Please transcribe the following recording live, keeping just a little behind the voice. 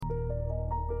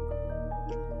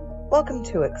Welcome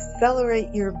to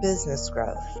Accelerate Your Business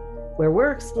Growth, where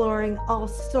we're exploring all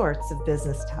sorts of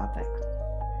business topics.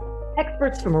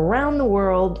 Experts from around the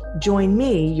world join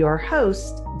me, your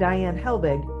host, Diane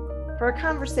Helbig, for a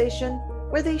conversation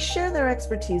where they share their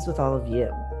expertise with all of you.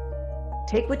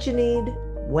 Take what you need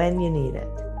when you need it.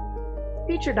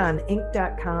 Featured on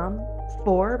Inc.com,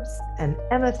 Forbes, and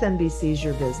MSNBC's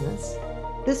Your Business,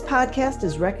 this podcast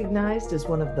is recognized as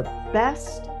one of the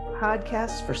best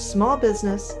podcasts for small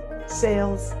business,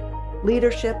 sales,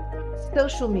 leadership,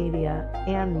 social media,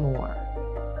 and more.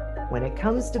 When it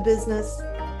comes to business,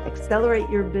 Accelerate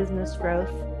Your Business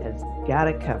Growth has got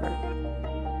it covered.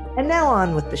 And now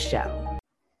on with the show.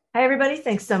 Hi, everybody.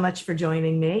 Thanks so much for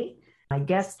joining me. My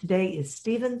guest today is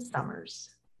Stephen Somers.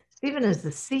 Stephen is the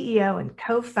CEO and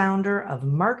co-founder of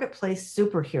Marketplace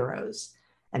Superheroes,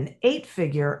 an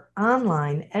 8-figure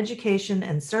online education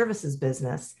and services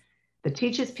business that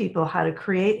teaches people how to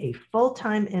create a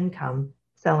full-time income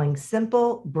selling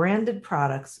simple branded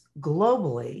products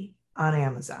globally on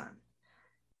Amazon.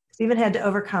 Stephen had to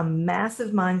overcome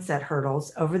massive mindset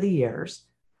hurdles over the years,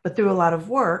 but through a lot of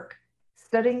work,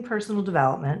 studying personal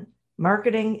development,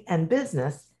 marketing, and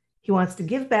business, he wants to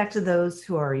give back to those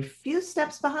who are a few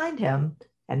steps behind him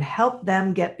and help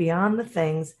them get beyond the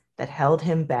things that held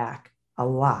him back a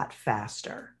lot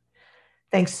faster.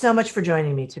 Thanks so much for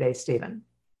joining me today, Stephen.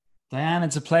 Diane,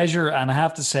 it's a pleasure. And I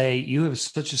have to say, you have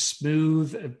such a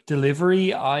smooth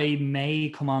delivery. I may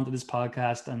come onto this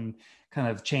podcast and kind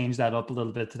of change that up a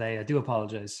little bit today. I do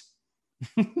apologize.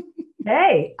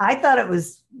 Hey, I thought it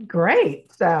was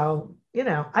great. So,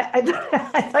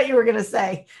 I thought you were going to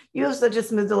say, you have such a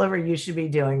smooth delivery, you should be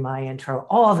doing my intro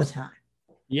all the time.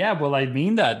 Yeah, well, I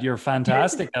mean that. You're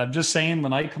fantastic. I'm just saying,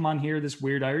 when I come on here, this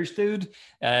weird Irish dude,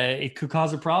 it could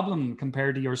cause a problem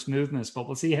compared to your smoothness, but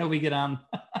we'll see how we get on.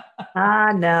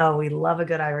 No, we love a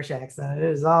good Irish accent. It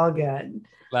is all good.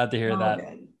 Glad to hear that.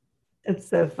 Good. It's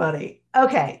so funny.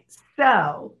 Okay,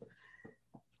 so,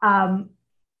 we're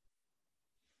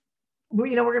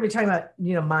going to be talking about,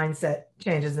 mindset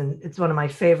changes, and it's one of my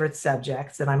favorite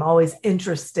subjects, and I'm always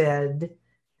interested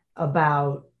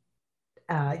about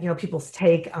people's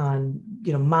take on,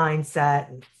 mindset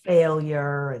and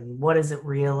failure and what is it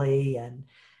really? And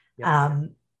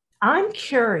I'm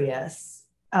curious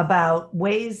about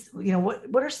ways,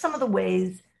 what are some of the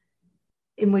ways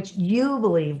in which you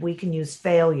believe we can use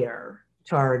failure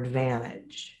to our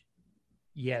advantage?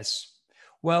 Yes.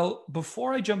 Well,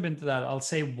 before I jump into that, I'll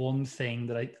say one thing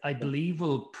that I believe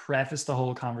will preface the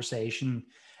whole conversation.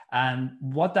 And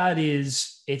what that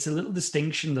is, it's a little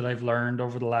distinction that I've learned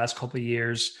over the last couple of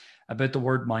years about the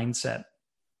word mindset.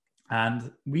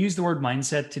 And we use the word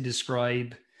mindset to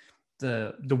describe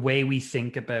the way we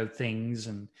think about things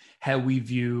and how we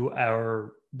view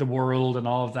the world and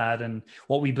all of that, and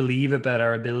what we believe about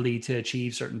our ability to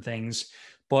achieve certain things.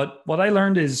 But what I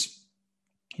learned is,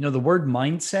 the word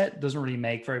mindset doesn't really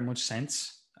make very much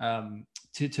sense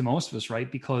to most of us, right?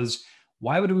 Because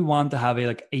why would we want to have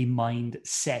a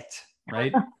mindset,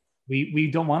 right? We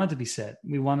don't want it to be set.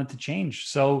 We want it to change.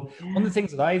 So one of the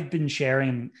things that I've been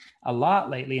sharing a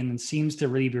lot lately, and it seems to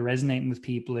really be resonating with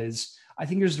people, is I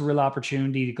think there's a real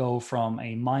opportunity to go from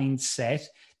a mindset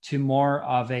to more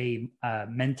of a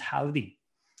mentality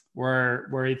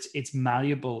where it's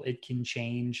malleable, it can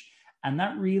change. And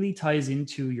that really ties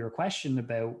into your question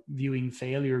about viewing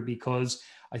failure, because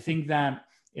I think that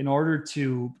in order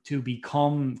to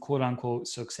become quote unquote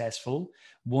successful,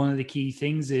 one of the key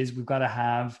things is we've got to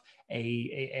have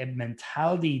a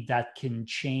mentality that can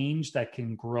change, that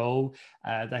can grow,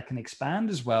 that can expand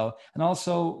as well. And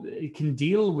also it can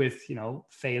deal with,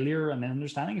 failure and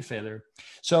understanding of failure.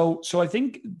 So I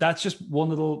think that's just one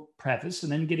little preface.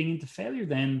 And then getting into failure,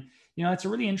 then, it's a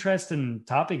really interesting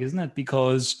topic, isn't it?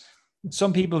 Because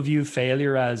some people view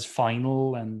failure as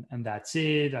final and that's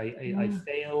it. I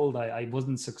failed. I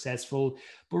wasn't successful.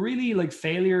 But really,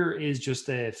 failure is just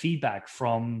a feedback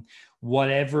from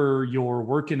whatever you're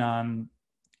working on,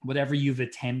 whatever you've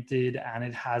attempted, and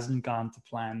it hasn't gone to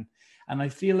plan. And I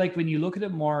feel like when you look at it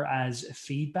more as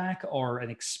feedback or an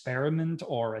experiment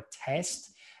or a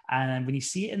test, and when you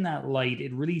see it in that light,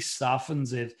 it really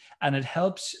softens it, and it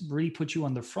helps really put you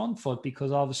on the front foot,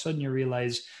 because all of a sudden you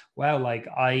realize, wow,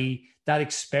 that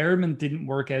experiment didn't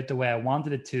work out the way I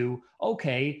wanted it to.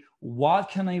 Okay,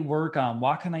 what can I work on?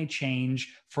 What can I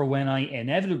change for when I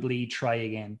inevitably try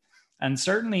again? And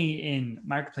certainly in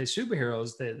Marketplace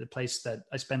Superheroes, the place that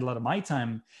I spend a lot of my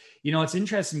time, it's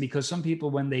interesting because some people,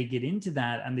 when they get into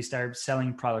that and they start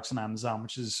selling products on Amazon,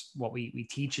 which is what we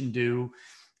teach and do,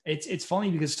 it's funny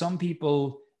because some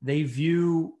people, they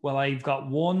view, well, I've got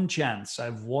one chance, I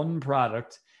have one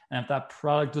product, and if that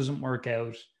product doesn't work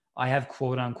out, I have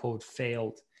quote unquote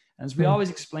failed. And as we always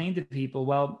explain to people,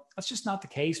 well, that's just not the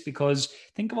case, because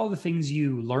think of all the things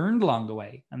you learned along the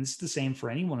way. And this is the same for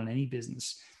anyone in any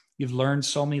business. You've learned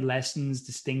so many lessons,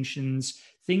 distinctions,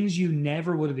 things you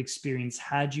never would have experienced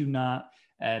had you not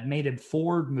made a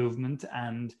forward movement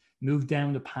and moved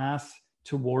down the path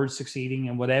towards succeeding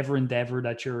in whatever endeavor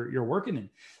that you're working in.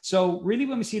 So really,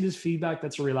 when we see this feedback,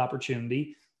 that's a real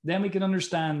opportunity. Then we can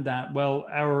understand that, well,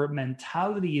 our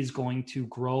mentality is going to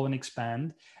grow and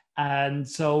expand. And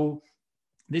so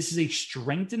this is a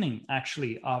strengthening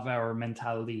actually of our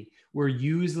mentality. We're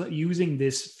using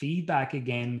this feedback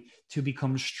again to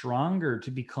become stronger,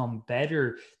 to become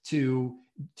better, to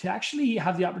actually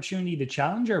have the opportunity to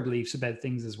challenge our beliefs about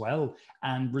things as well,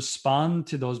 and respond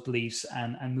to those beliefs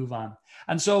and move on.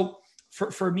 And so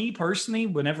for me personally,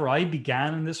 whenever I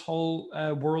began in this whole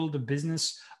world of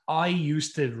business, I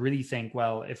used to really think,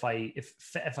 well, if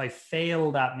I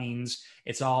fail, that means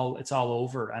it's all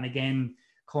over. And again,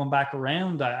 coming back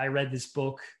around, I read this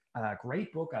book, a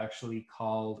great book actually,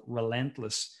 called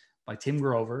Relentless by Tim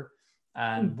Grover.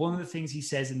 And one of the things he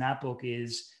says in that book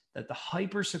is that the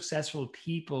hyper successful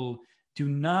people do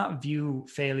not view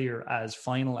failure as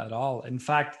final at all. In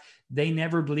fact, they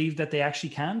never believe that they actually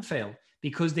can fail,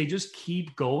 because they just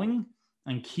keep going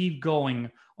and keep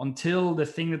going until the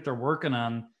thing that they're working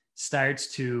on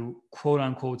starts to quote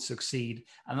unquote succeed.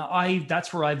 And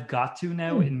that's where I've got to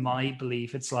now in my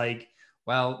belief. It's like,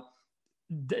 well,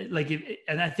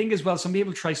 and I think as well, some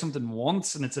people try something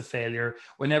once and it's a failure,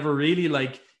 whenever really,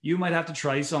 like, you might have to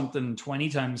try something 20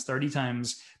 times, 30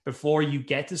 times before you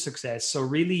get to success. So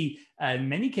really, in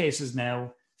many cases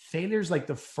now, failure is like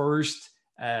the first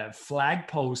flag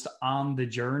post on the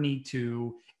journey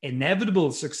to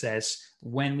inevitable success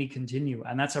when we continue.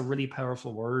 And that's a really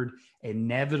powerful word,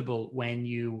 inevitable. When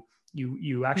you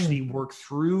actually work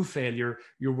through failure,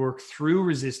 you work through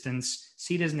resistance,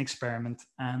 see it as an experiment.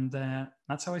 And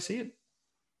that's how I see it.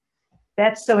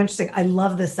 That's so interesting. I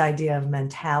love this idea of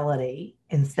mentality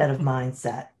instead of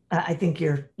mindset. I think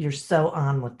you're so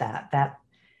on with that.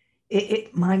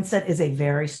 Mindset is a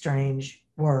very strange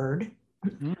word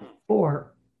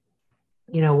for,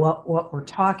 what we're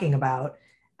talking about.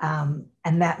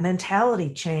 And that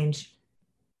mentality change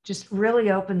just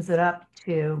really opens it up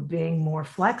to being more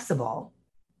flexible.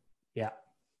 Yeah.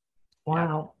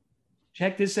 Wow.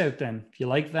 Check this out then. If you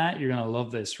like that, you're going to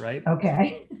love this, right?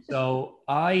 Okay. So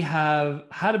I have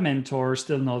had a mentor,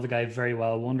 still know the guy very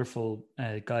well, a wonderful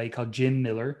guy called Jim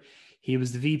Miller. He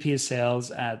was the VP of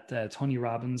sales at Tony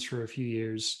Robbins for a few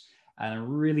years, and a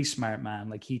really smart man.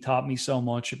 Like, he taught me so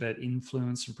much about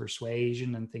influence and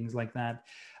persuasion and things like that.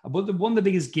 But one of the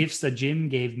biggest gifts that Jim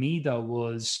gave me, though,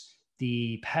 was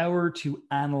the power to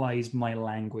analyze my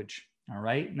language. All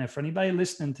right. Now, for anybody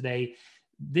listening today,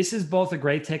 this is both a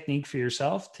great technique for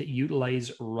yourself to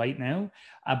utilize right now,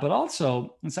 but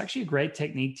also it's actually a great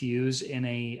technique to use in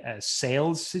a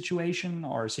sales situation,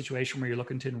 or a situation where you're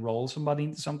looking to enroll somebody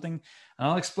into something. And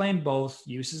I'll explain both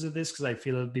uses of this because I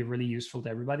feel it'll be really useful to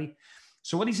everybody.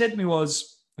 So what he said to me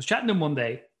was, I was chatting to him one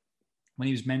day when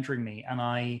he was mentoring me, and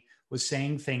I was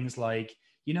saying things like,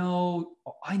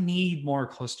 I need more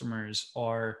customers,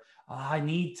 or I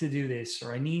need to do this,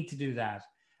 or I need to do that.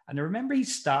 And I remember he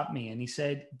stopped me and he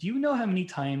said, do you know how many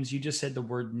times you just said the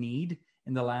word need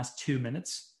in the last 2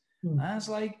 minutes? And I was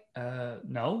like,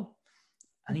 no.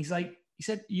 And he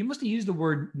said, you must have used the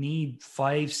word need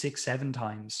 5, 6, 7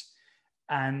 times.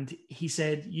 And he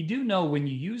said, you do know when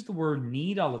you use the word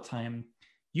need all the time,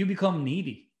 you become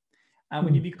needy. And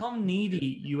when you become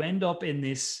needy, you end up in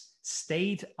this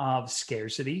state of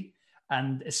scarcity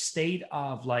and a state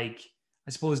of, like,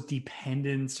 I suppose,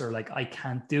 dependence, or like, I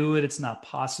can't do it, it's not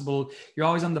possible. You're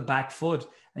always on the back foot.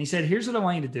 And he said, here's what I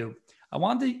want you to do. I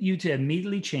want you to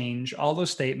immediately change all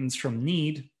those statements from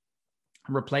need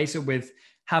and replace it with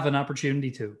have an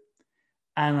opportunity to.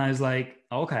 And I was like,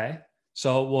 okay.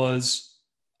 So it was,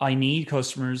 I need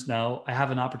customers. Now I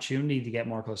have an opportunity to get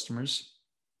more customers.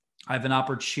 I have an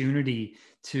opportunity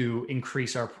to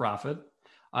increase our profit.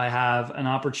 I have an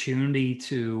opportunity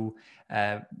to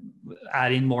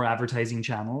add in more advertising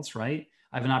channels, right?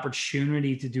 I have an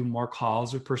opportunity to do more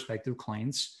calls with prospective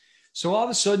clients. So all of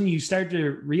a sudden you start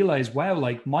to realize, wow,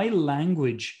 like, my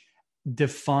language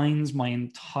defines my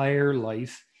entire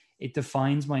life. It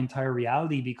defines my entire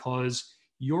reality, because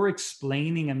you're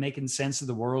explaining and making sense of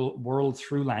the world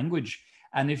through language.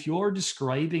 And if you're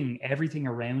describing everything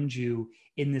around you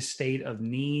in the state of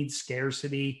need,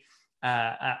 scarcity,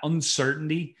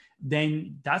 uncertainty,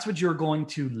 then that's what you're going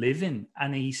to live in.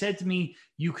 And he said to me,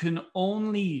 you can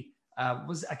only, I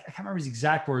can't remember his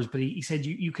exact words, but he said,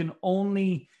 you can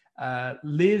only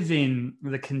live in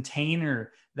the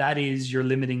container that is your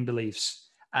limiting beliefs.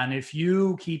 And if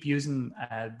you keep using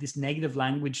this negative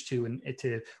language to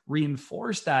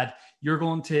reinforce that, you're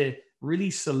going to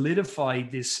really solidify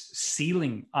this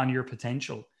ceiling on your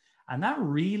potential. And that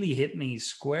really hit me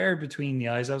square between the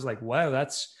eyes. I was like, wow,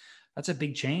 that's a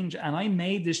big change. And I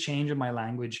made this change in my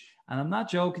language. And I'm not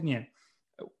joking you.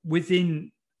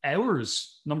 Within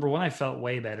hours, number one, I felt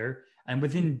way better. And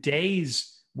within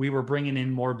days, we were bringing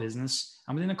in more business.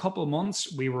 And within a couple of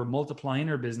months, we were multiplying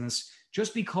our business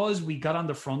just because we got on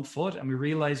the front foot and we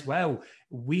realized, wow,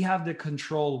 we have the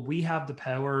control, we have the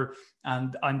power.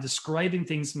 And I'm describing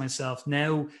things to myself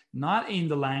now, not in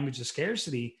the language of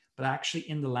scarcity, but actually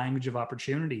in the language of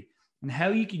opportunity. And how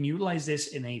you can utilize this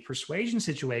in a persuasion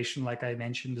situation, like I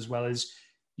mentioned, as well as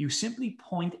you simply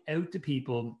point out to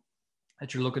people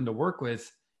that you're looking to work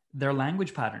with their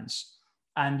language patterns.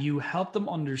 And you help them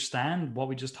understand what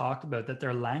we just talked about, that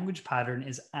their language pattern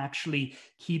is actually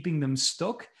keeping them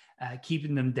stuck,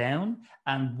 keeping them down.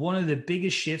 And one of the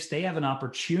biggest shifts they have an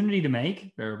opportunity to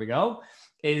make, there we go,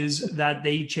 is that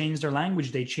they change their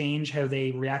language. They change how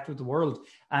they react with the world.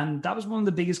 And that was one of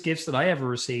the biggest gifts that I ever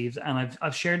received. And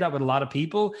I've shared that with a lot of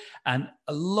people, and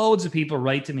loads of people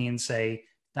write to me and say,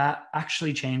 that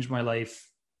actually changed my life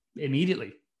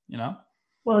immediately, you know?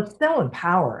 Well, it's so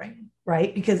empowering,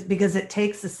 right? Because it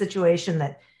takes a situation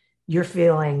that you're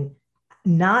feeling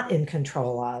not in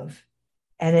control of,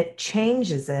 and it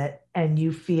changes it, and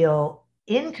you feel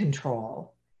in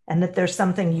control, and that there's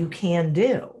something you can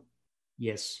do.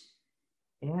 Yes.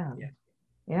 Yeah. Yeah.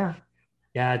 Yeah.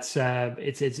 Yeah,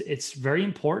 it's very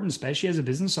important, especially as a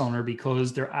business owner,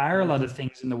 because there are a lot of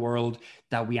things in the world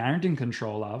that we aren't in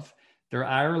control of. There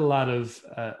are a lot of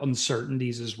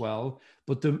uncertainties as well.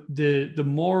 But the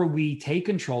more we take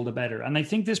control, the better. And I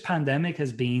think this pandemic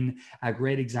has been a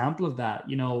great example of that.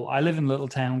 You know, I live in a little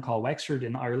town called Wexford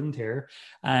in Ireland here,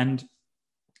 and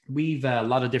we've a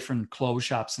lot of different clothes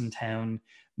shops in town,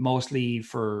 mostly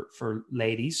for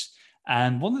ladies.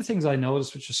 And one of the things I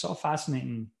noticed, which was so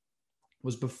fascinating,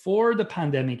 was before the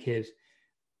pandemic hit,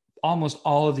 almost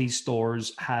all of these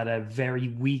stores had a very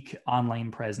weak online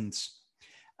presence.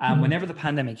 And whenever the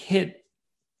pandemic hit,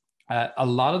 a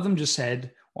lot of them just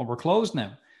said, well, we're closed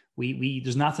now. We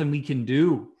there's nothing we can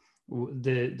do. We're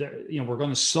going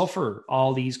to suffer,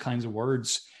 all these kinds of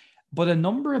words. But a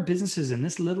number of businesses in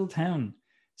this little town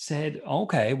said,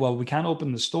 okay, well, we can't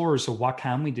open the stores, so what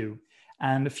can we do?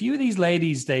 And a few of these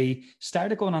ladies, they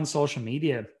started going on social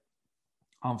media,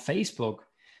 on Facebook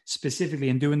specifically,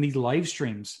 and doing these live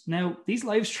streams. Now, these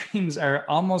live streams are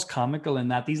almost comical in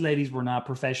that these ladies were not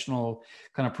professional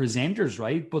kind of presenters,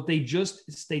 right? But they just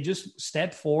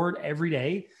stepped forward every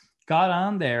day, got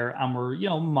on there, and were,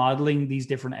 modeling these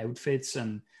different outfits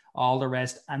and all the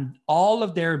rest. And all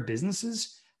of their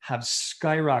businesses have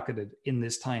skyrocketed in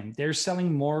this time. They're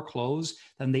selling more clothes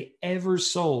than they ever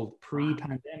sold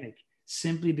pre-pandemic,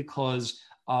 simply because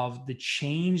of the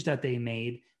change that they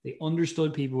made. They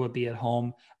understood people would be at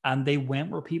home, and they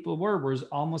went where people were, whereas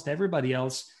almost everybody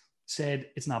else said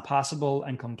it's not possible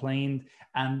and complained.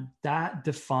 And that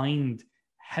defined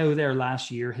how their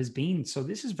last year has been. So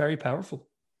this is very powerful.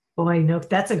 Boy, no,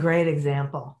 that's a great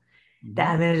example.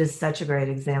 Mm-hmm. It is such a great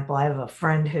example. I have a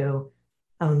friend who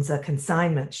owns a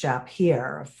consignment shop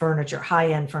here,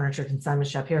 high-end furniture consignment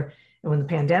shop here. And when the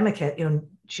pandemic hit,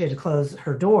 she had to close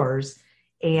her doors,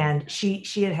 and she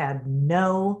had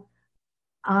no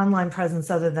online presence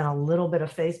other than a little bit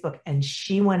of Facebook. And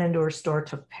she went into her store,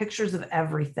 took pictures of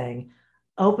everything,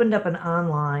 opened up an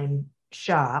online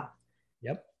shop.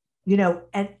 Yep.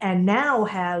 And now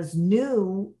has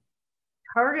new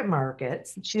target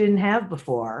markets that she didn't have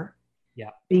before.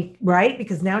 Yeah. Right?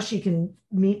 Because now she can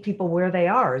meet people where they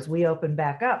are. As we open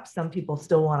back up, some people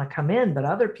still want to come in, but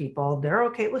other people, they're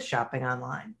okay with shopping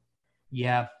online.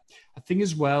 Yeah. I think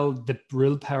as well, the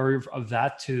real power of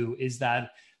that too is that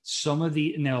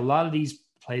a lot of these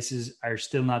places are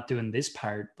still not doing this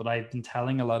part, but I've been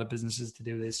telling a lot of businesses to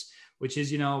do this, which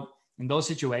is, in those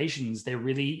situations, they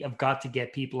really have got to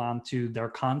get people onto their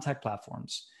contact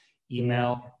platforms,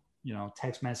 email,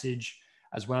 text message,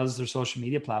 as well as their social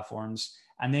media platforms.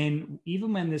 And then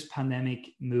even when this pandemic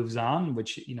moves on,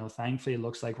 which, thankfully it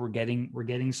looks like we're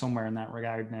getting somewhere in that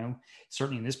regard now,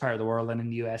 certainly in this part of the world and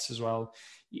in the US as well.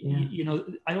 Yeah.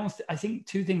 I think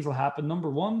two things will happen.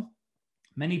 Number one,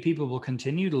 many people will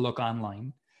continue to look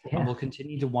online and will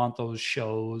continue to want those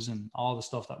shows and all the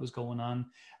stuff that was going on.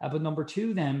 But number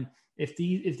two, then, if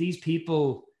these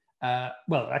people,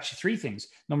 actually three things.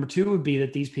 Number two would be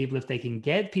that these people, if they can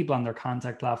get people on their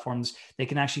contact platforms, they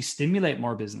can actually stimulate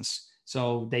more business.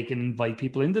 so they can invite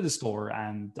people into the store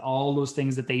and all those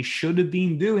things that they should have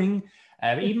been doing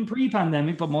even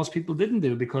pre-pandemic, but most people didn't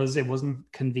do because it wasn't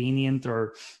convenient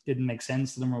or didn't make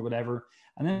sense to them or whatever.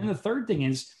 And then the third thing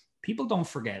is people don't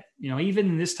forget, even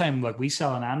in this time, like we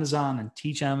sell on Amazon and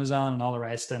teach Amazon and all the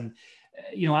rest. And,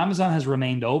 Amazon has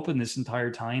remained open this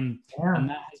entire time. Yeah. And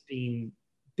that has been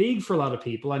big for a lot of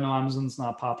people. I know Amazon's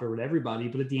not popular with everybody,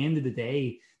 but at the end of the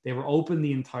day, they were open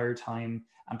the entire time.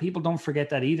 And people don't forget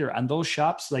that either. And those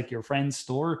shops, like your friend's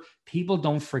store, people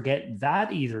don't forget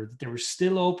that either. They were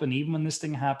still open even when this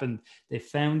thing happened. They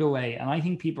found a way. And I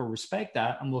think people respect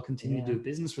that and will continue to do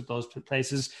business with those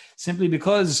places simply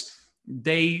because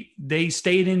they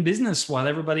stayed in business while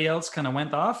everybody else kind of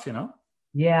went off,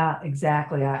 Yeah,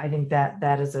 exactly. I think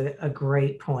that is a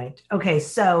great point. Okay,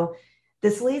 so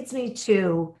this leads me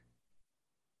to,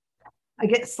 I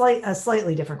get a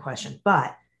slightly different question,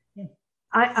 but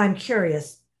I'm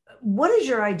curious, what is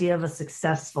your idea of a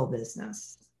successful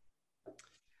business?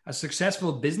 A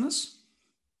successful business?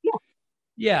 Yeah.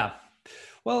 Yeah.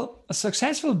 Well, a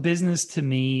successful business to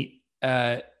me,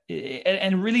 and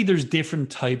really there's different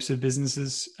types of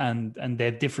businesses and they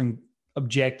have different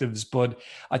objectives. But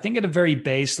I think at a very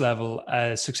base level,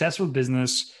 a successful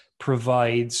business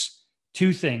provides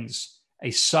two things: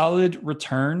 a solid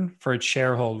return for its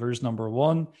shareholders, number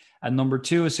one, and number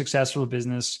two, a successful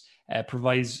business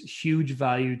provides huge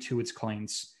value to its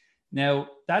clients. Now,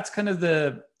 that's kind of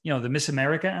the Miss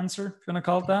America answer, if you want to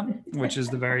call it that, which is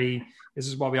this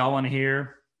is what we all want to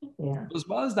hear. Yeah. As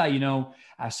well as that,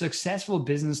 a successful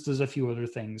business does a few other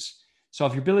things. So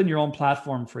if you're building your own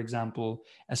platform, for example,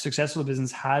 a successful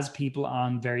business has people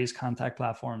on various contact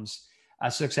platforms.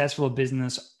 A successful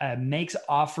business makes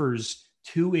offers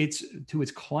to its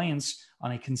clients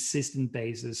on a consistent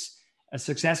basis. A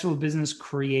successful business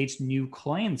creates new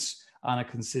clients on a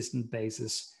consistent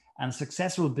basis. And a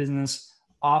successful business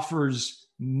offers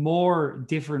more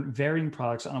different varying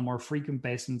products on a more frequent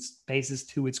basis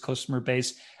to its customer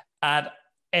base at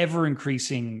ever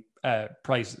increasing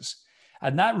prices.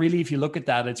 And that really, if you look at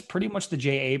that, it's pretty much the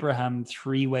Jay Abraham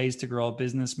 3 ways to grow a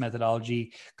business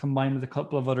methodology combined with a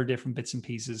couple of other different bits and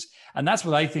pieces. And that's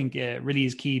what I think really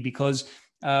is key, because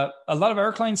a lot of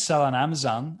our clients sell on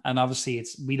Amazon, and obviously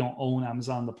we don't own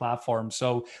Amazon, the platform.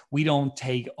 So we don't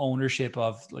take ownership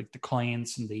of like the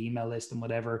clients and the email list and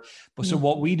whatever. But so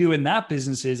what we do in that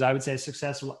business is, I would say a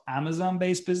successful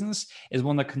Amazon-based business is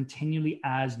one that continually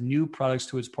adds new products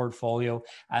to its portfolio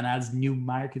and adds new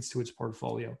markets to its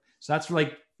portfolio. So that's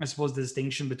like, I suppose, the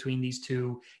distinction between these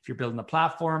two. If you're building a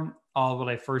platform, all what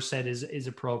I first said is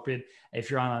appropriate.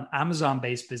 If you're on an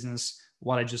Amazon-based business,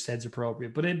 what I just said is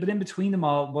appropriate. But in between them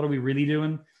all, what are we really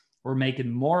doing? We're making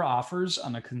more offers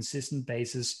on a consistent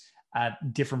basis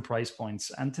at different price points.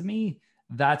 And to me,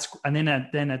 and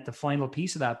then at the final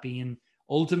piece of that being,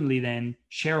 ultimately then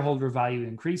shareholder value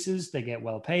increases, they get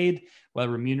well paid, well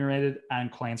remunerated,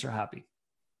 and clients are happy.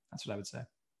 That's what I would say.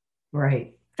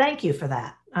 Right. Thank you for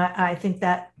that. I think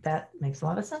that makes a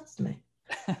lot of sense to me.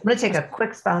 I'm going to take a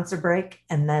quick sponsor break,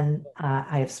 and then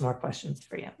I have some more questions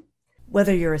for you.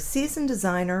 Whether you're a seasoned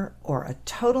designer or a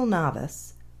total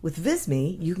novice, with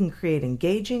Visme, you can create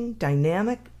engaging,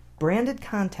 dynamic, branded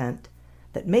content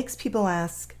that makes people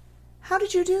ask, how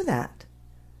did you do that?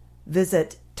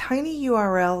 Visit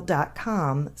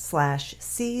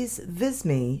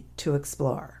tinyurl.com/seesvisme to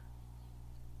explore.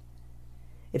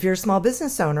 If you're a small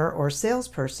business owner or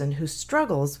salesperson who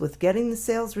struggles with getting the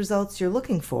sales results you're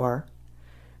looking for,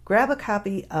 grab a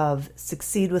copy of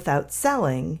Succeed Without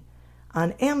Selling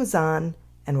on Amazon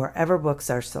and wherever books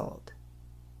are sold.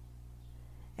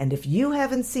 And if you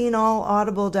haven't seen all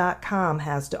Audible.com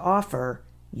has to offer,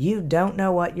 you don't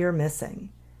know what you're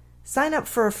missing. Sign up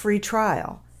for a free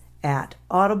trial at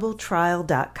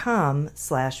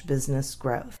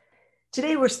audibletrial.com/businessgrowth.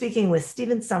 Today we're speaking with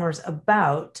Stephen Somers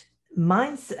about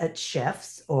mindset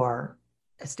shifts, or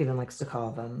as Stephen likes to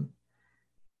call them,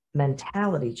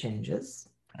 mentality changes.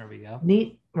 There we go.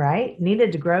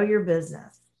 Needed to grow your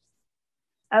business.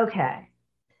 Okay.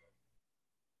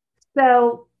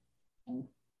 So,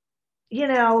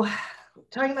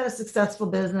 talking about a successful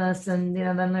business, and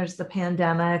then there's the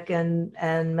pandemic and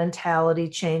mentality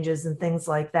changes and things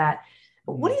like that.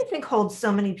 What do you think holds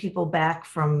so many people back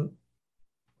from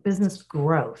business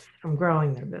growth, from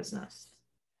growing their business?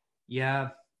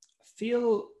 Yeah, I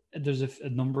feel there's a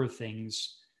number of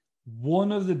things.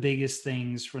 One of the biggest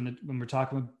things when we're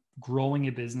talking about growing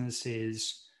a business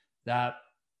is that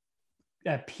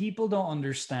people don't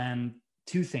understand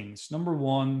two things. Number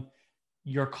one,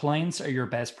 your clients are your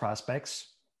best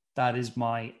prospects. That is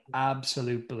my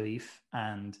absolute belief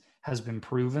and has been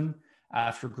proven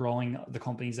after growing the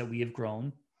companies that we have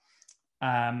grown.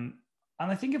 And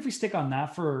I think if we stick on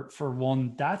that for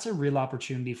one, that's a real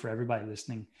opportunity for everybody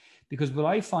listening. Because what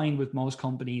I find with most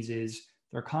companies is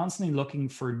they're constantly looking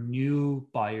for new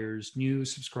buyers, new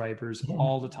subscribers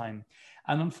all the time.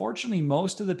 And unfortunately,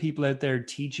 most of the people out there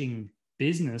teaching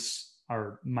business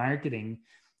or marketing,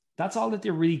 that's all that they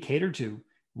really cater to.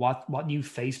 What new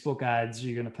Facebook ads are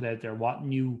you going to put out there? What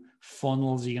new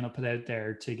funnels are you going to put out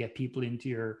there to get people into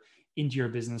your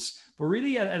business? But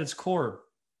really at its core,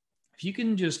 if you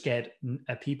can just get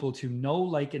people to know,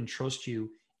 like, and trust you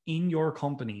in your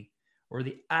company, or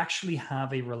they actually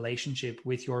have a relationship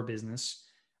with your business,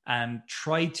 and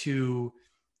try to,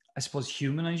 I suppose,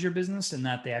 humanize your business, and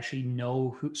that they actually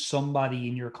know somebody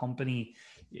in your company,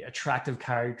 attractive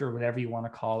character, whatever you want to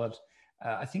call it.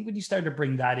 I think when you start to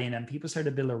bring that in and people start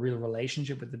to build a real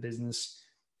relationship with the business,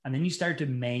 and then you start to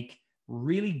make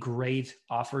really great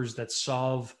offers that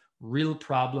solve real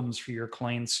problems for your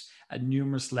clients at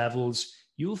numerous levels,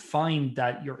 you'll find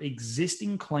that your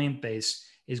existing client base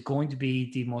is going to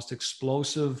be the most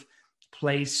explosive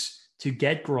place to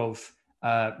get growth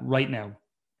right now.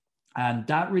 And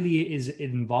that really it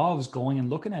involves going and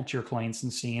looking at your clients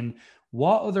and seeing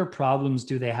what other problems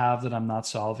do they have that I'm not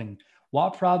solving?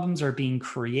 What problems are being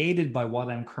created by what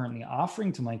I'm currently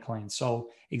offering to my clients? So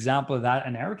example of that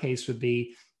in our case would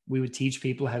be, we would teach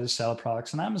people how to sell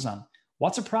products on Amazon.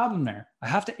 What's a problem there? I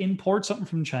have to import something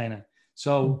from China.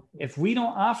 So if we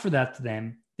don't offer that to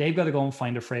them, they've got to go and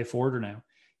find a freight forwarder now.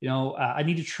 I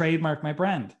need to trademark my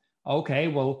brand. Okay,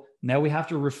 well, now we have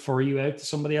to refer you out to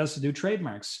somebody else to do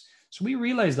trademarks. So we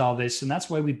realized all this, and that's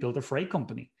why we built a freight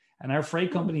company. And our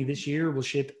freight company this year will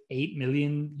ship 8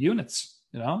 million units,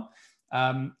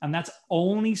 and that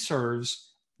only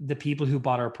serves the people who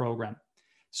bought our program.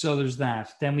 So there's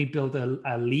that. Then we built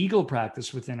a legal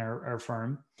practice within our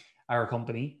firm, our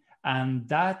company. And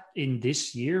that in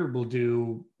this year it'll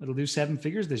do 7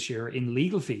 figures this year in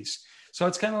legal fees. So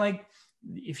it's kind of like,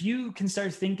 if you can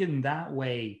start thinking that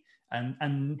way,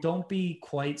 and don't be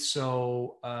quite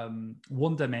so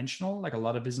one-dimensional like a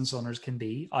lot of business owners can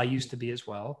be. I used to be as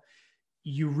well.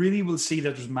 You really will see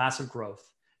that there's massive growth.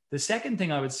 The second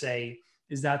thing I would say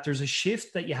is that there's a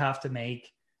shift that you have to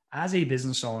make as a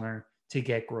business owner to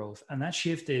get growth. And that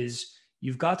shift is,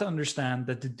 you've got to understand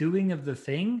that the doing of the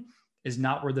thing is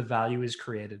not where the value is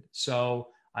created. So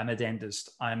I'm a dentist,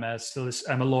 I'm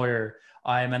a lawyer,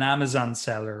 I'm an Amazon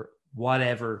seller,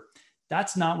 whatever.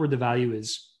 That's not where the value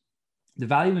is. The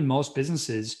value in most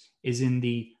businesses is in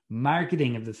the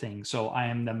marketing of the thing. So I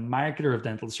am the marketer of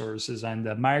dental services. I'm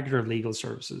the marketer of legal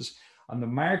services. I'm the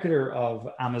marketer of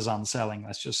Amazon selling,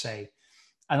 let's just say.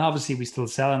 And obviously we still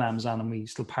sell on Amazon and we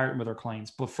still partner with our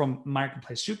clients. But from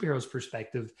Marketplace Superheroes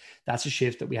perspective, that's a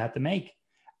shift that we had to make.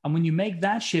 And when you make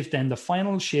that shift, then the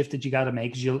final shift that you got to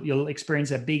make is you'll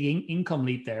experience a big income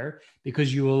leap there,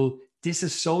 because you will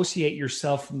disassociate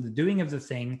yourself from the doing of the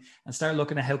thing and start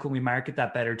looking at how can we market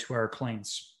that better to our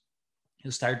clients.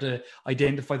 You'll start to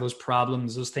identify those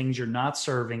problems, those things you're not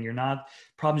serving,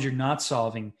 problems you're not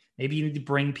solving. Maybe you need to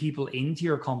bring people into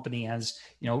your company as,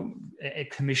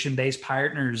 commission-based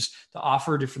partners to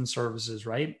offer different services,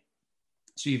 right?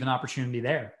 So you have an opportunity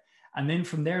there. And then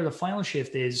from there, the final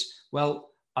shift is, well,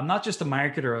 I'm not just a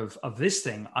marketer of this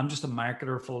thing. I'm just a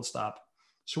marketer, full stop.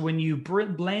 So when you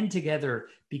blend together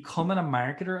becoming a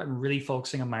marketer and really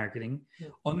focusing on marketing,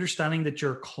 understanding that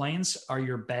your clients are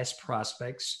your best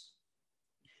prospects,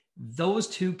 those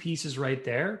two pieces right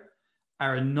there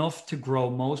are enough to grow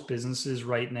most businesses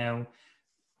right now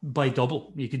by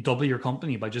double. You could double your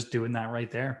company by just doing that right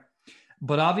there.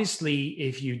 But obviously,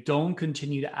 if you don't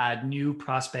continue to add new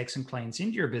prospects and clients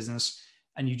into your business,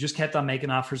 and you just kept on making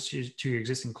offers to your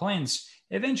existing clients,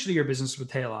 eventually your business would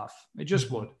tail off. It just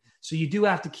would. So you do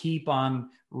have to keep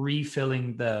on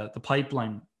refilling the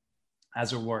pipeline,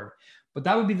 as it were. But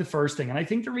that would be the first thing. And I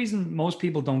think the reason most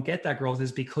people don't get that growth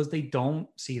is because they don't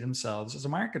see themselves as a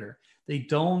marketer. They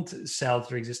don't sell to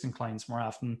their existing clients more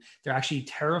often. They're actually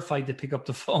terrified to pick up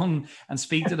the phone and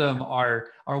speak to them or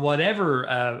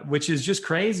whatever, which is just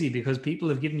crazy, because people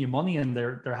have given you money and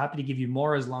they're happy to give you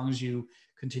more as long as you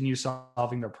continue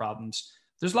solving their problems.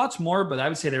 There's lots more, but I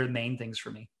would say they're the main things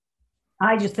for me.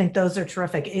 I just think those are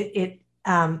terrific.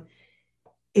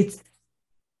 It's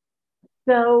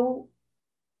so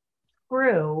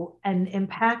true and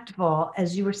impactful.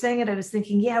 As you were saying it, I was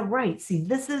thinking, yeah, right. See,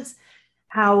 this is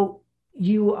how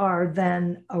you are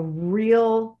then a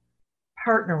real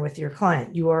partner with your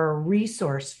client. You are a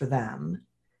resource for them.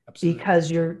 Absolutely. Because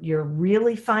you're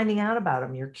really finding out about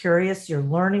them. You're curious, you're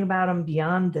learning about them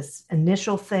beyond this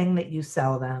initial thing that you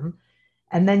sell them.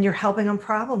 And then you're helping them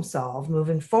problem solve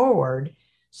moving forward.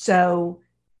 So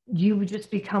you would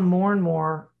just become more and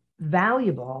more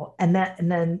valuable, and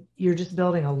then you're just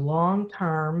building a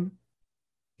long-term,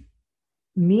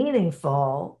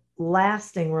 meaningful,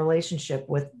 lasting relationship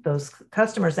with those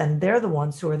customers, and they're the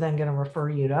ones who are then going to refer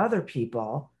you to other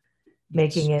people,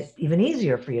 making it even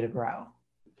easier for you to grow.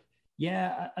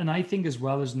 Yeah, and I think as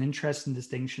well there's an interesting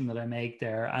distinction that I make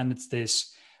there, and it's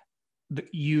this: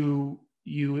 you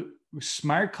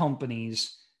smart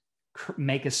companies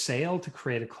make a sale to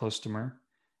create a customer,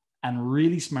 and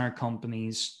really smart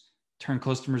companies turn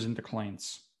customers into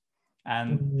clients.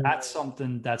 And that's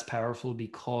something that's powerful,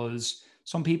 because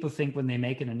some people think when they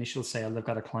make an initial sale, they've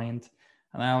got a client.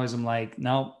 And I always am like,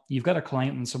 no, you've got a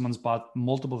client when someone's bought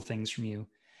multiple things from you.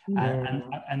 Yeah.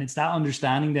 And it's that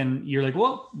understanding. Then you're like,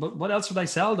 well, but what else would I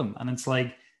sell them? And it's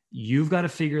like, you've got to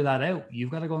figure that out. You've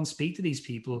got to go and speak to these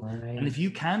people. Right. And if you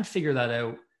can't figure that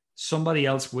out, somebody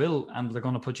else will, and they're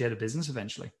going to put you out of business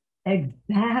eventually.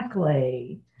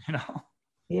 Exactly. You know?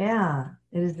 Yeah,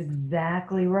 it is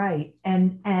exactly right.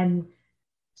 And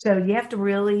so you have to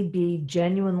really be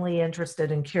genuinely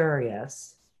interested and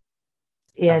curious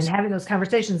in Absolutely. having those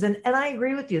conversations. And I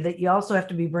agree with you that you also have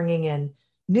to be bringing in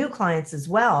new clients as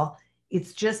well.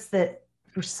 It's just that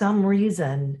for some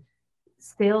reason,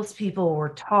 salespeople were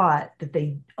taught that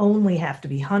they only have to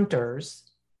be hunters.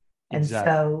 And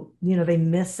Exactly. so, they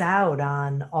miss out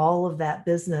on all of that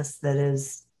business that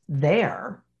is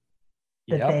there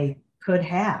that Yep. they could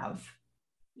have.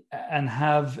 And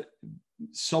have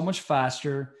so much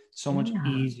faster, so much Yeah.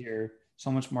 easier,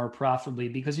 so much more profitably.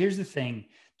 Because here's the thing: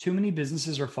 too many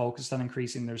businesses are focused on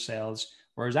increasing their sales,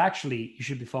 whereas actually you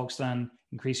should be focused on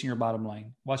increasing your bottom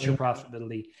line. What's your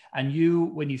profitability? And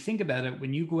when you think about it,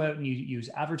 when you go out and you use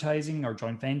advertising or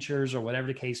joint ventures or whatever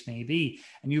the case may be,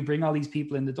 and you bring all these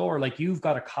people in the door, like, you've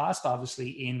got a cost obviously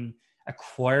in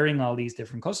acquiring all these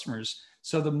different customers.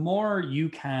 So the more you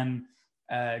can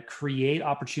create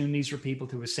opportunities for people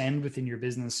to ascend within your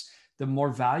business, the more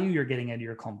value you're getting out of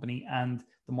your company, and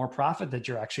the more profit that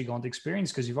you're actually going to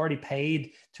experience, because you've already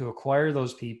paid to acquire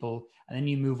those people, and then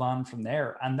you move on from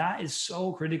there. And that is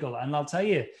so critical. And I'll tell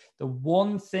you, the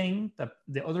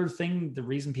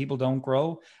reason people don't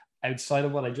grow outside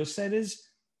of what I just said is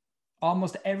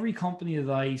almost every company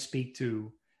that I speak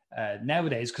to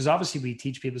nowadays, because obviously we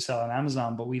teach people to sell on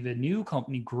Amazon, but we have a new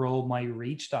company,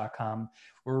 growmyreach.com,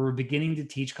 where we're beginning to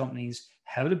teach companies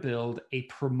how to build a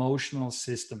promotional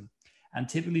system. And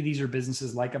typically these are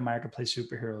businesses like a Marketplace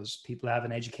Superheroes, people have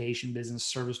an education business,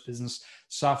 service business,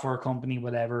 software company,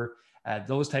 whatever,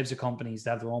 those types of companies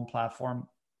that have their own platform.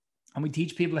 And we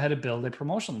teach people how to build a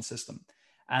promotional system.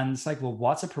 And it's like, well,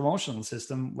 what's a promotional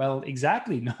system? Well,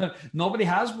 exactly. Nobody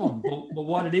has one. But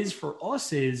what it is for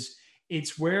us is,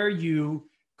 it's where you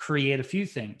create a few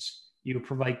things. You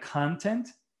provide content,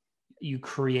 you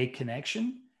create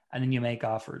connection, and then you make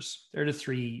offers. They're the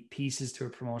three pieces to a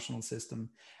promotional system.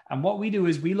 And what we do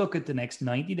is we look at the next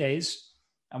 90 days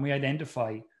and we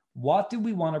identify, what do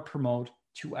we want to promote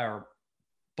to our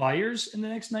buyers in the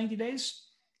next 90 days?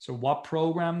 So what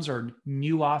programs or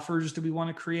new offers do we want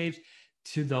to create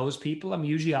to those people? And we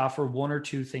usually offer one or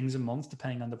two things a month,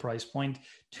 depending on the price point,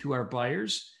 to our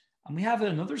buyers. And we have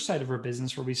another side of our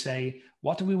business where we say,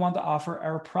 what do we want to offer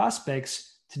our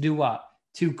prospects to do what?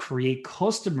 To create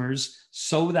customers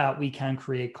so that we can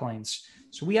create clients.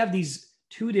 So we have these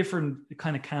two different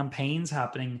kind of campaigns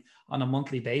happening on a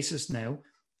monthly basis now.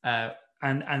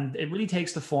 And it really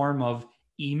takes the form of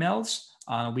emails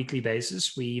on a weekly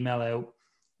basis. We email out,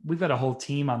 we've got a whole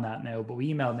team on that now, but we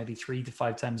email maybe 3 to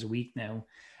 5 times a week now.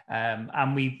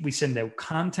 And we send out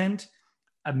content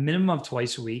a minimum of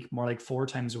twice a week, more like 4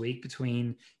 times a week,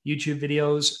 between YouTube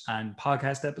videos and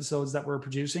podcast episodes that we're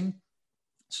producing.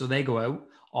 So they go out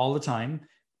all the time,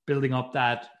 building up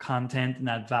that content and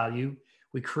that value.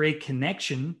 We create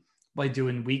connection by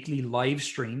doing weekly live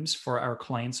streams for our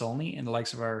clients only in the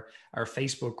likes of our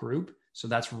Facebook group. So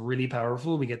that's really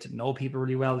powerful. We get to know people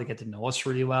really well. They get to know us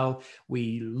really well.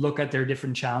 We look at their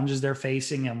different challenges they're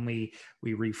facing, and we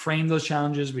reframe those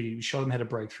challenges. We show them how to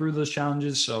break through those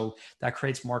challenges. So that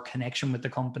creates more connection with the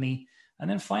company. And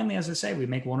then finally, as I say, we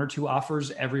make 1 or 2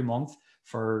 offers every month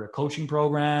for a coaching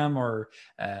program or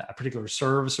a particular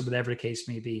service or whatever the case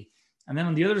may be. And then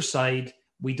on the other side,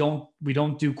 we don't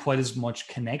do quite as much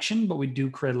connection, but we do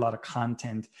create a lot of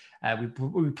content. We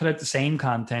put out the same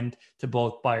content to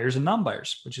both buyers and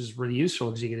non-buyers, which is really useful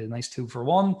because you get a nice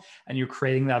 2-for-1, and you're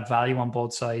creating that value on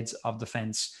both sides of the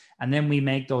fence. And then we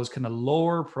make those kind of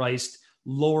lower priced,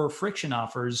 lower friction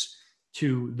offers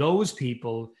to those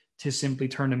people to simply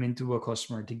turn them into a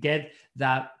customer, to get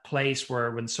that place where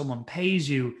when someone pays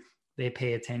you, they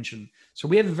pay attention. So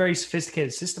we have a very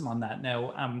sophisticated system on that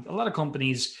now. A lot of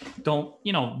companies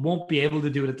won't be able to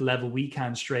do it at the level we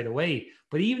can straight away.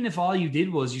 But even if all you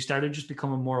did was you started just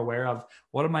becoming more aware of,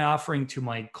 what am I offering to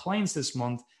my clients this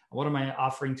month? What am I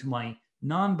offering to my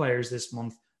non-buyers this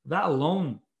month? That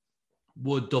alone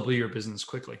would double your business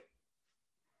quickly.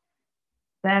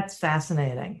 That's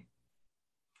fascinating.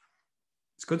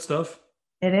 It's good stuff.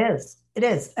 It is. It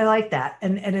is. I like that.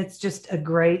 And it's just a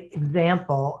great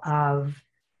example of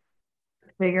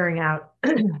figuring out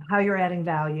how you're adding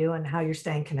value and how you're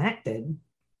staying connected.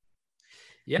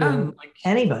 Yeah. Like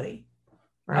anybody.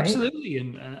 Right? Absolutely.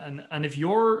 And if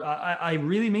you're, I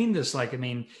really mean this,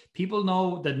 people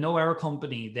know our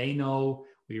company, they know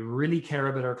we really care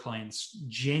about our clients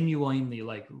genuinely.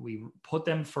 Like, we put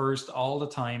them first all the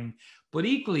time, but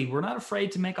equally, we're not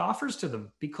afraid to make offers to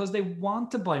them because they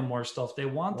want to buy more stuff. They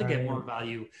want to get more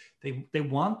value. They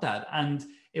want that. And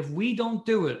if we don't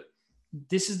do it,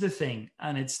 this is the thing.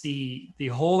 And it's the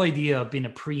whole idea of being a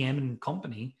preeminent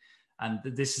company. And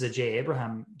this is a Jay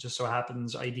Abraham, just so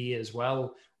happens, idea as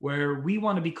well, where we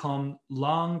want to become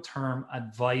long-term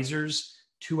advisors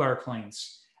to our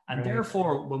clients. And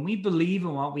therefore, when we believe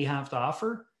in what we have to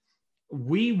offer,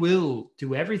 we will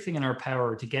do everything in our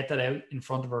power to get that out in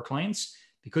front of our clients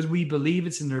because we believe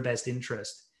it's in their best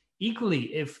interest.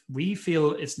 Equally, if we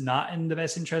feel it's not in the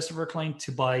best interest of our client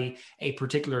to buy a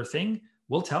particular thing,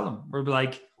 we'll tell them. We'll be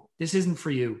like, this isn't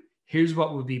for you. Here's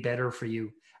what would be better for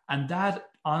you. And that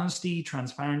honesty,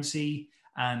 transparency,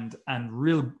 and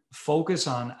real focus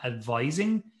on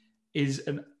advising is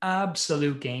an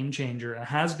absolute game changer. It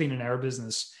has been in our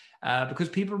business because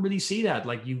people really see that,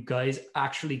 like, you guys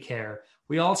actually care.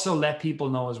 We also let people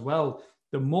know as well,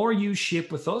 the more you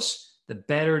ship with us, the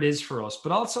better it is for us,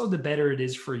 but also the better it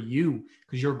is for you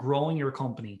because you're growing your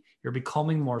company, you're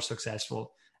becoming more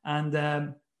successful. And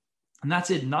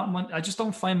that's it. I just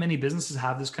don't find many businesses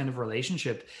have this kind of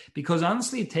relationship because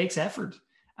honestly, it takes effort.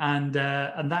 And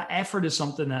that effort is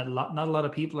something that not a lot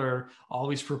of people are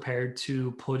always prepared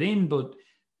to put in. But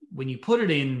when you put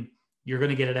it in, you're going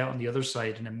to get it out on the other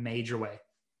side in a major way.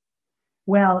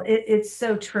 Well, it's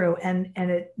so true. And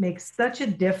it makes such a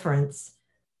difference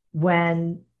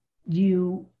when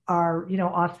you are,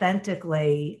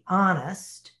 authentically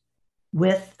honest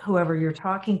with whoever you're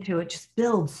talking to. It just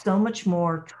builds so much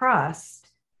more trust.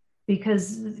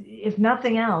 Because if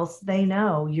nothing else, they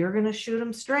know you're going to shoot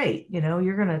them straight. You're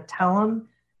going to tell them,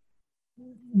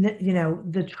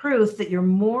 the truth, that you're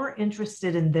more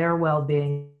interested in their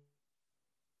well-being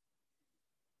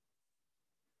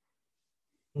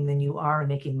than you are in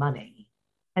making money.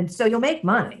 And so you'll make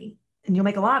money and you'll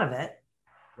make a lot of it.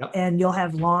 Yep. And you'll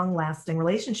have long-lasting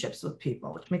relationships with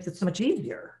people, which makes it so much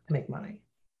easier to make money.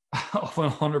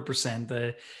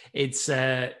 100%.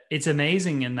 It's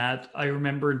amazing in that I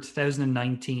remember in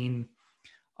 2019,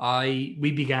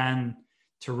 we began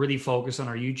to really focus on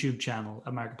our YouTube channel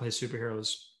at Marketplace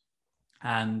Superheroes.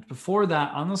 And before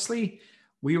that, honestly,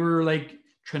 we were like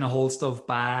trying to hold stuff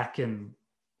back and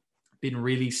being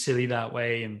really silly that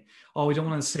way. And, we don't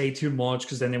want to say too much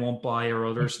because then they won't buy our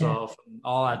other stuff and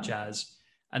all that jazz.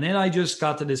 And then I just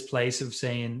got to this place of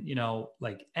saying,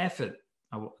 F it.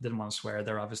 I didn't want to swear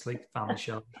there, obviously, family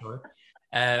show. Sure.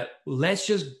 Let's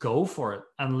just go for it.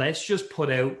 And let's just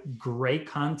put out great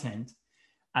content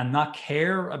and not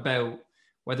care about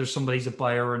whether somebody's a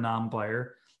buyer or a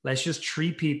non-buyer. Let's just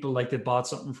treat people like they bought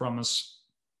something from us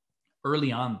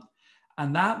early on.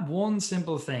 And that one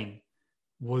simple thing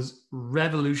was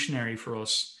revolutionary for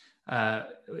us.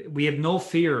 We have no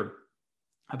fear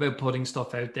about putting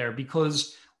stuff out there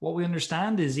because what we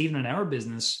understand is, even in our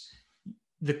business,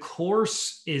 the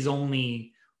course is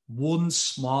only one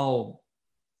small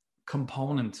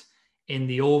component in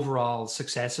the overall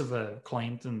success of a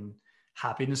client and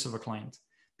happiness of a client,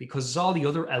 because it's all the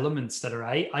other elements that are,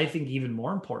 I think, even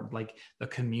more important, like the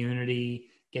community,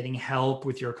 getting help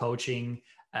with your coaching,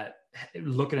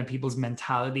 looking at people's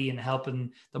mentality and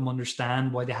helping them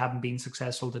understand why they haven't been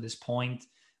successful to this point,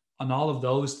 and all of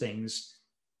those things.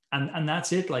 And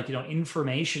that's it.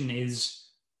 Information is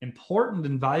important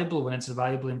and valuable when it's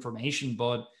valuable information,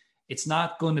 but it's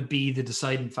not going to be the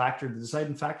deciding factor. The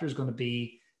deciding factor is going to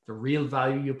be the real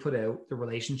value you put out, the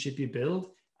relationship you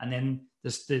build, and then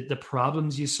the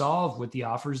problems you solve with the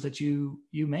offers that you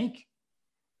make.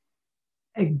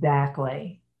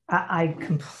 Exactly. I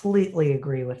completely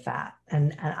agree with that.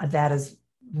 And that is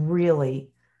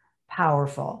really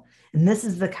powerful. And this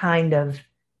is the kind of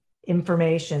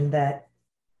information that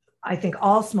I think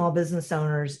all small business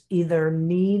owners either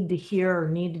need to hear or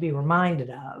need to be reminded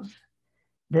of,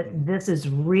 that this is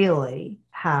really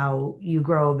how you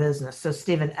grow a business. So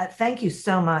Stephen, thank you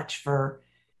so much for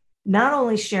not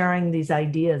only sharing these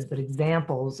ideas, but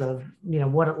examples of,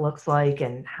 what it looks like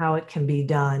and how it can be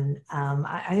done.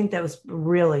 I think that was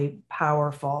really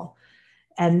powerful.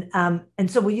 And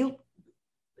so will you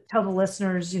tell the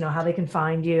listeners, how they can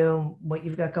find you, what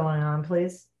you've got going on,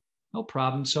 please? No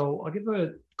problem. So I'll give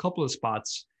a couple of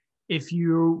spots. If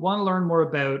you want to learn more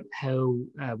about how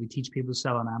we teach people to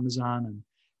sell on Amazon and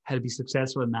how to be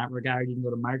successful in that regard, you can go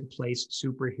to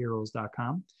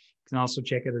marketplacesuperheroes.com. You can also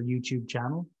check out our YouTube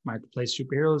channel, Marketplace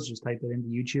Superheroes. Just type it into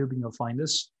YouTube and you'll find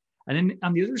us. And then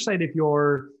on the other side, if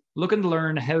you're looking to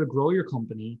learn how to grow your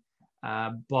company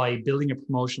by building a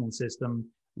promotional system,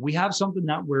 we have something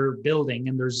that we're building,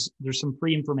 and there's some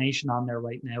free information on there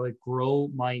right now at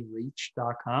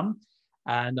growmyreach.com.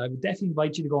 And I would definitely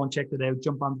invite you to go and check that out,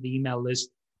 jump onto the email list.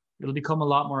 It'll become a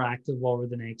lot more active over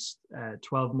the next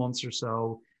 12 months or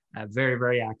so. Very,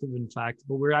 very active, in fact.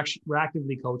 But we're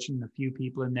actively coaching a few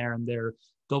people in there, and they're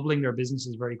doubling their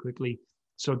businesses very quickly.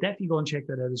 So definitely go and check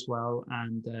that out as well.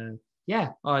 And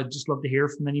I'd just love to hear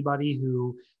from anybody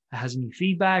who has any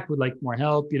feedback, would like more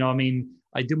help.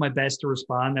 I do my best to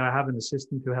respond. Now I have an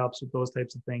assistant who helps with those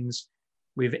types of things.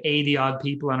 We have 80 odd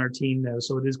people on our team now,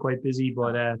 so it is quite busy,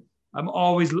 but I'm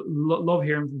always love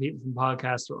hearing from people from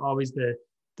podcasts. They're always the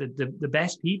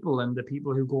best people, and the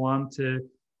people who go on to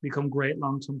become great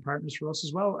long-term partners for us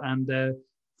as well. And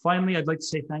finally, I'd like to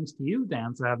say thanks to you,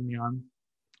 Dan, for having me on.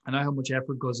 I know how much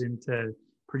effort goes into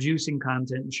producing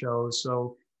content and shows.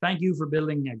 So thank you for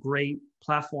building a great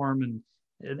platform and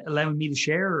allowing me to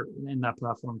share in that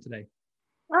platform today.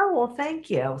 Oh, well, thank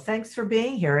you. Thanks for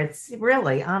being here. It's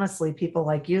really, honestly, people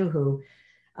like you who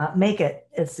make it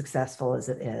as successful as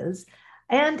it is.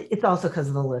 And it's also because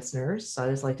of the listeners. So I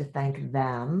always like to thank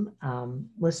them.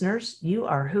 Listeners, you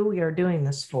are who we are doing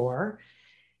this for.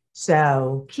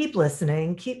 So keep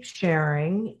listening, keep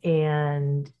sharing,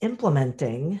 and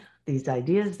implementing these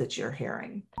ideas that you're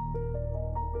hearing.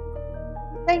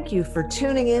 Thank you for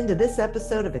tuning in to this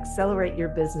episode of Accelerate Your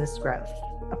Business Growth,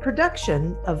 a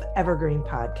production of Evergreen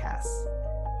Podcasts.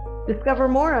 Discover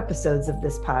more episodes of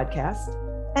this podcast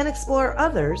and explore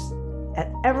others at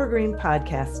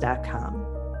evergreenpodcast.com.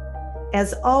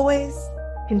 As always,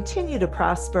 continue to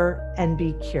prosper and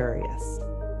be curious.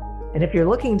 And if you're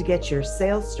looking to get your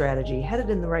sales strategy headed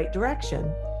in the right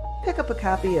direction, pick up a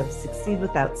copy of Succeed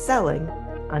Without Selling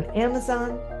on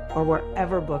Amazon or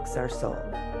wherever books are sold.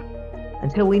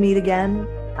 Until we meet again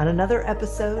on another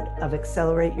episode of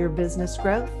Accelerate Your Business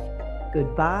Growth,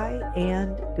 goodbye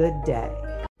and good day.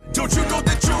 Don't you know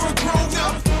that you're a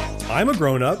grown-up? I'm a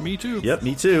grown-up. Me too. Yep,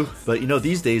 me too. But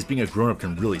these days being a grown-up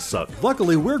can really suck.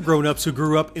 Luckily, we're grown-ups who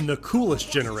grew up in the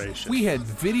coolest generation. We had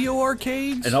video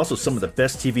arcades. And also some of the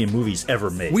best TV and movies ever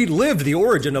made. We lived the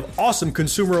origin of awesome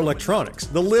consumer electronics.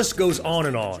 The list goes on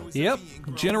and on. Yep,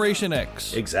 Generation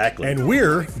X. Exactly. And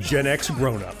we're Gen X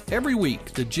grown-up. Every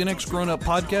week, the Gen X Grown Up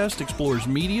podcast explores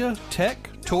media, tech,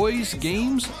 toys,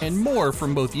 games, and more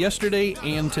from both yesterday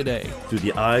and today. Through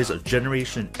the eyes of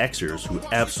Generation Xers who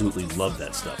absolutely love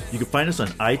that stuff. You can find us on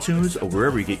iTunes or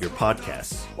wherever you get your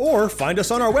podcasts. Or find us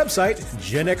on our website,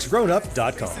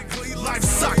 genxgrownup.com. Life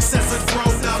sucks as a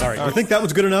grown-up. All right, you think that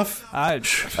was good enough? I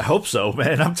hope so,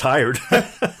 man. I'm tired.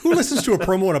 Who listens to a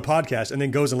promo on a podcast and then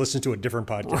goes and listens to a different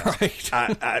podcast?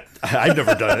 Right. I've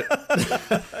never done it.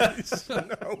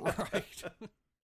 No. Right.